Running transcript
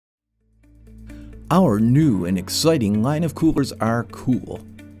Our new and exciting line of coolers are cool.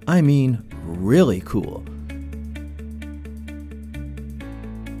 I mean, really cool.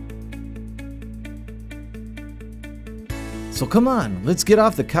 So come on, let's get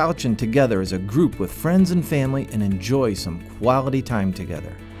off the couch and together as a group with friends and family and enjoy some quality time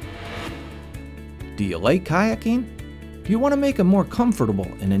together. Do you like kayaking? Do you want to make it more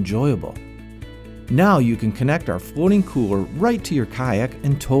comfortable and enjoyable? Now you can connect our floating cooler right to your kayak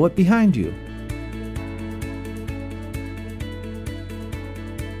and tow it behind you.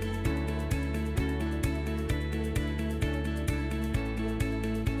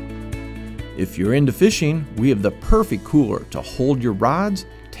 If you're into fishing, we have the perfect cooler to hold your rods,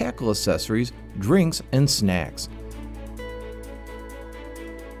 tackle accessories, drinks, and snacks.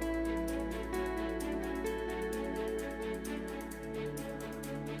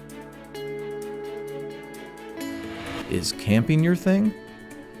 Is camping your thing?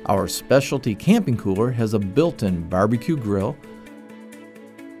 Our specialty camping cooler has a built-in barbecue grill,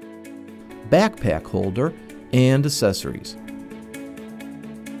 backpack holder, and accessories.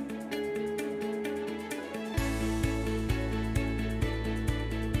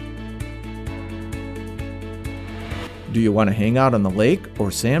 Do you want to hang out on the lake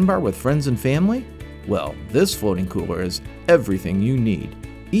or sandbar with friends and family? Well, this floating cooler is everything you need,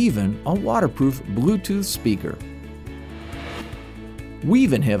 even a waterproof Bluetooth speaker. We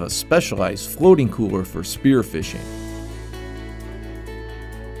even have a specialized floating cooler for spearfishing.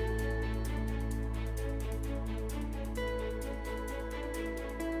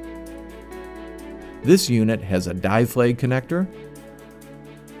 This unit has a dive flag connector,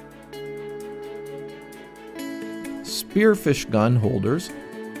 spearfish gun holders.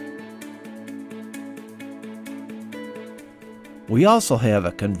 We also have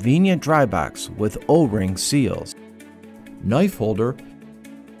a convenient dry box with O-ring seals, knife holder,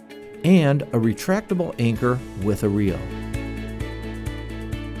 and a retractable anchor with a reel.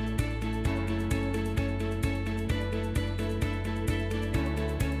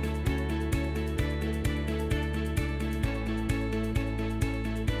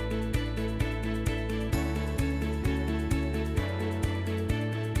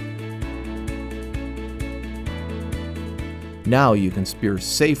 Now you can spear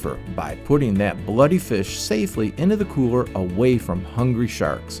safer by putting that bloody fish safely into the cooler away from hungry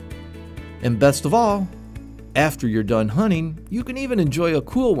sharks. And best of all, after you're done hunting, you can even enjoy a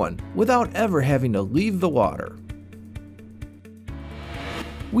cool one without ever having to leave the water.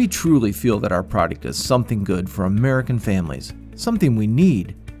 We truly feel that our product is something good for American families, something we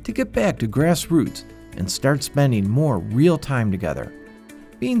need to get back to grassroots and start spending more real time together,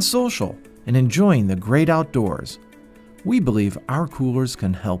 being social and enjoying the great outdoors. We believe our coolers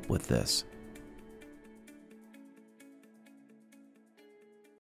can help with this.